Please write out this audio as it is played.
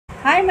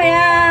Hi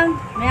mayam,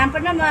 mayam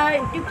panama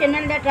YouTube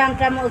channel da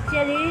tram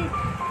australia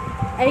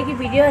aigi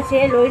video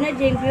se loina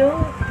jengpyu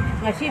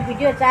ngasi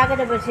video chaga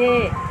da base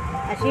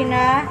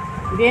asina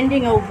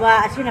blending over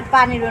asina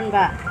pani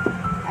ronba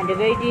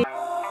adagai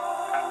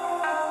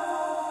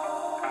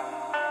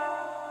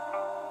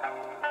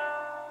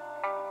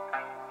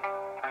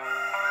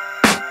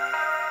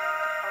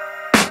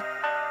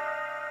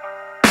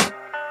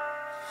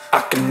I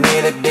can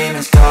hear the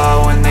demons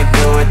call when they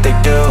do what they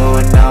do.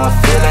 And now I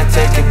feel like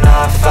taking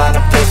off, find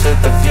a place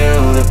with a view.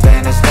 The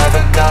pain is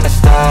never gonna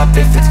stop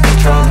if it's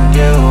controlling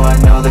you. I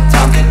know that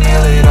time can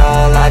heal it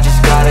all, I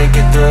just gotta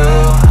get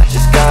through. I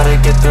just gotta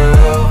get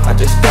through, I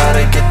just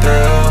gotta get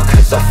through.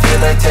 Cause I feel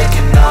like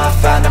taking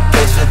off, find a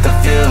place with a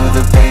view.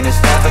 The pain is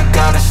never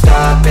gonna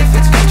stop if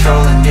it's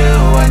controlling you.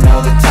 I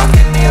know that time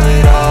can heal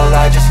it all,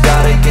 I just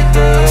gotta get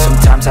through.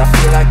 Sometimes I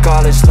feel like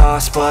all is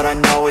lost, but I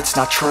know it's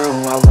not true.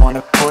 I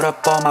wanna put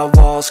up all my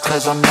walls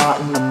cause I'm not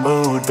in the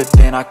mood, but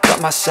then I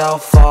cut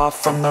myself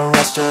off from the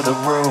rest of the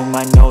room.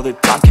 I know that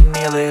time can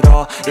heal it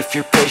all if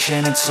you're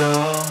patient and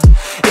soon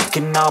it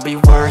can all be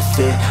worth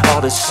it,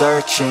 all the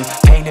searching.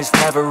 Pain is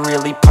never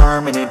really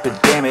permanent,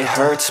 but damn it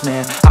hurts,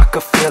 man. I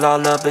could feel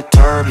all of the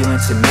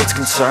turbulence and it's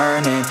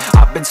concerning.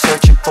 I've been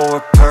searching for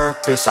a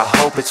purpose, I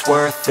hope it's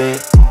worth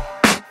it.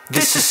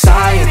 This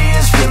society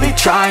is really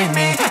trying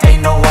me.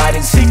 Ain't no hide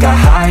and seek, I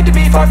hide to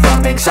be far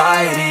from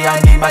anxiety.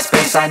 I need my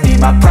space, I need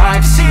my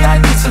privacy.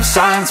 I need some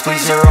silence,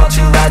 please, you're all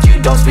too loud.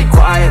 You don't speak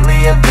quietly,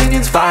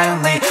 opinions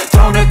violently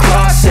thrown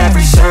across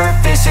every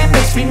surface. It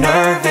makes me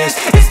nervous,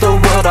 is the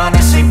world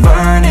honestly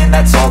burning?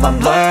 That's all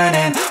I'm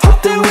learning.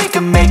 Hope that we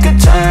can make a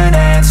turn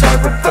and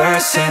start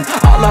reversing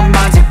all our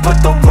minds and put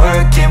the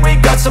work in. We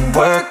got some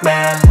work,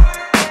 man.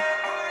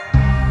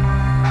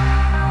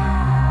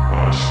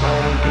 I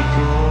started to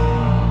do.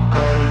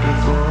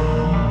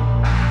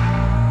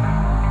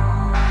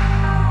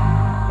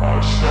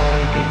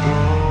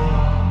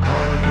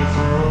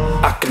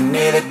 I can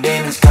hear the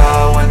demons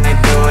call when they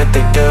do what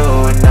they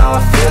do. And now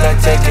I feel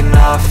like taking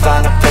off,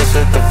 find a place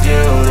with a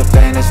view. The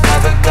pain is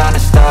never gonna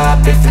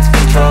stop if it's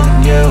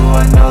controlling you.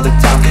 I know that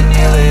time can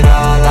heal it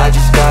all, I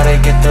just gotta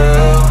get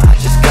through. I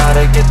just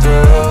gotta get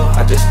through,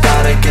 I just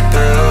gotta get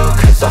through.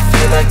 Cause I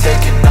feel like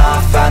taking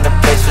off, find a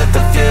place with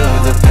a view.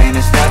 The pain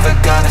is never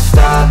gonna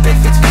stop if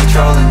it's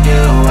controlling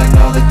you. I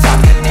know that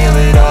time can heal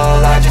it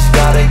all, I just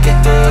gotta get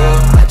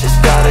through. I just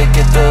gotta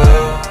get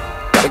through.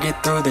 Gotta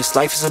get through this,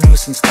 life is a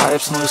nuisance, tie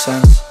up some loose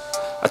ends.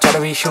 I try to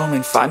be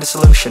human, find a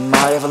solution,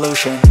 my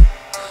evolution.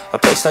 A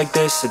place like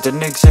this, it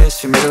didn't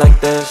exist, we made it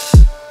like this.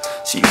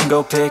 So you can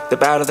go pick the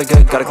bad or the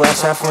good, got a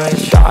glass half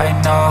wish. I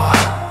know,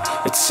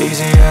 it's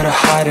easier to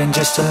hide than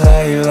just to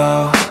lay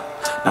low.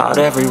 Not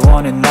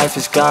everyone in life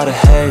has got a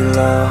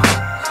halo.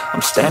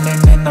 I'm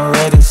standing in the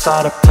red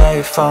inside a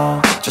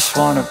payphone, just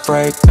wanna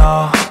break,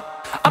 no.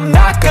 I'm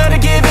not gonna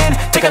give in,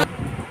 take a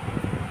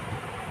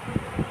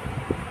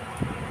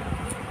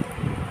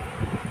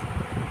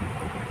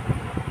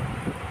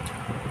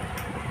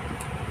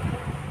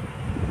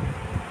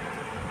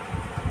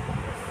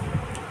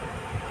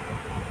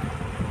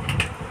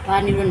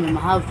pani ron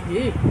mahal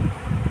sih.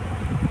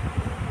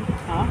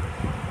 Hah?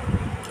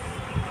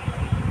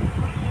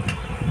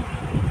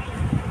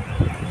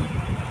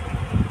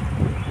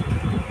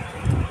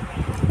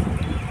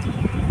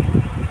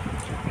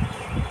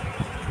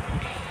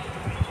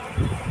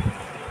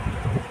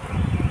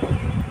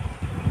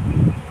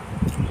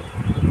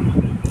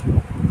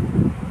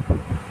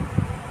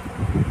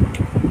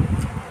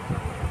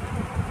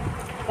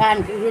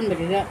 Pan cái ron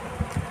beri ya,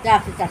 dah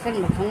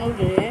secasan macam mana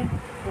je,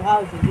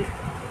 mahal sih.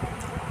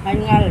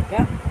 Hanya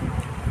aja.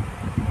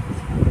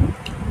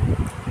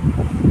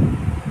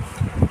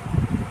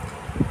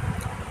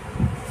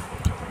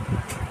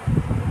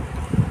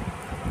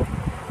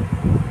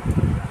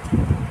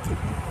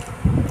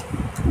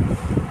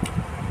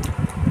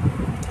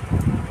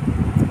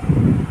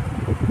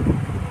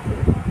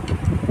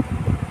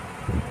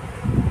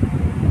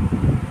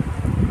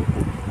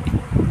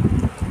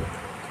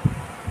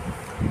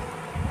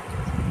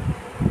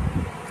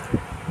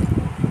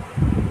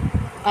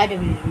 Ada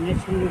ni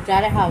semua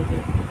cara hal tu,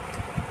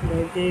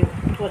 jadi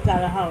tu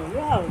cara hal,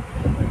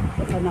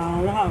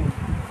 kenal hal.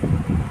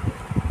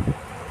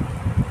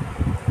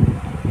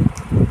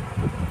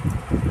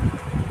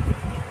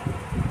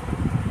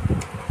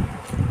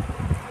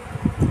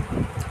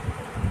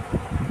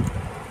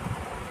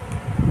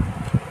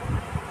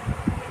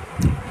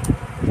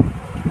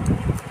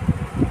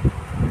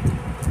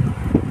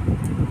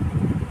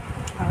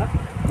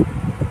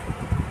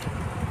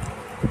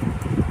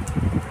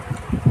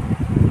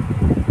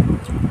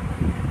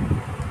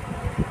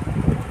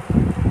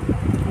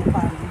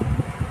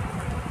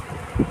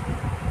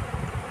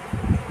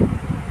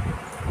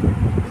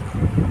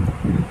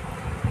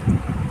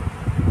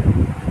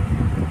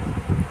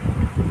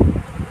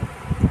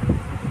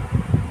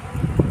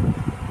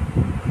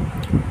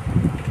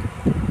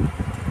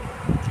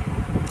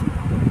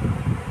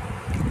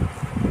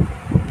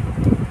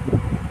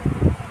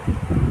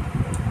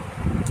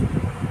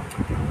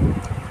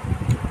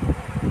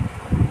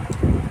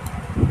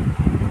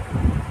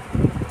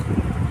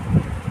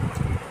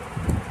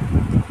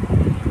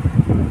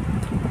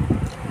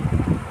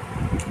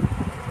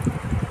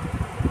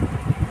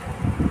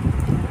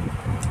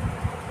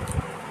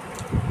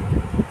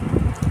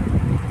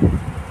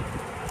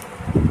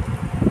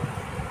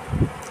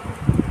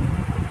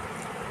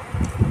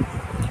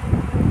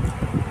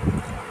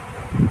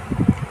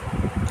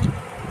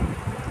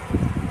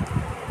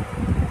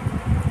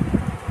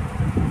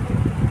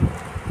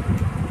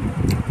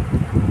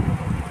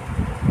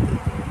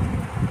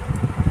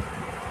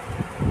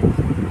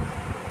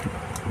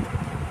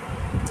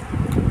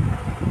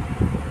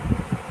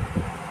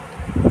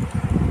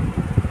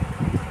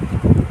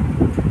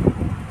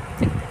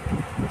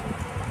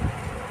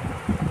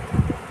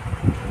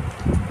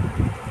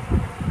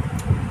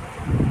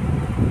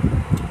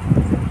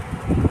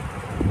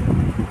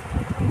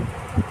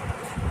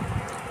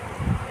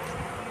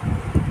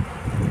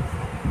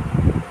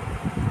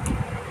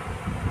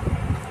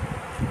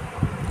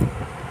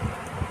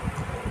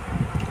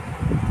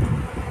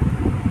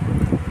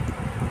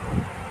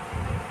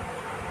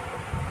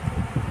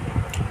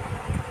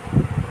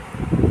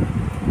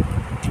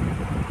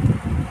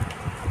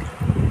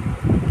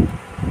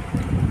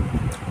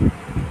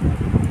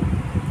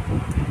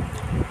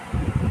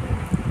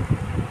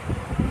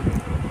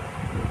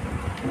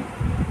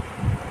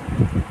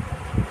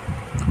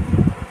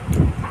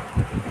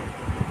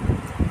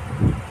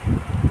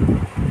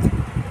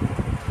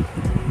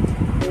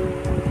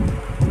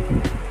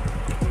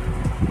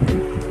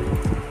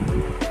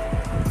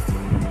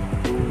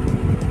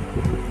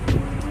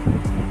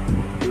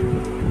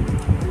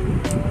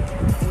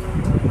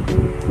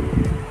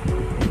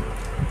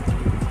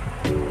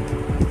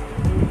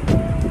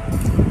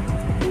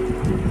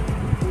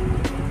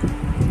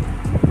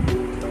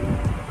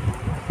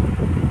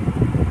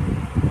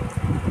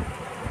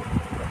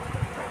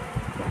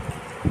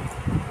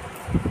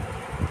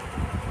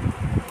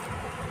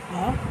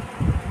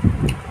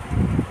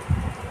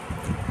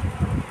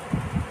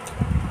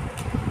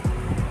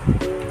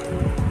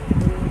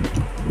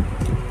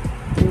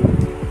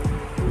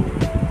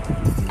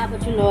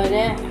 chút lôi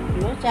đấy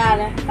nó cha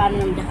đấy pan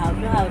làm cho hảo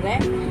đấy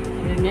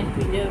rồi next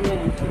video nữa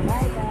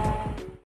bye bye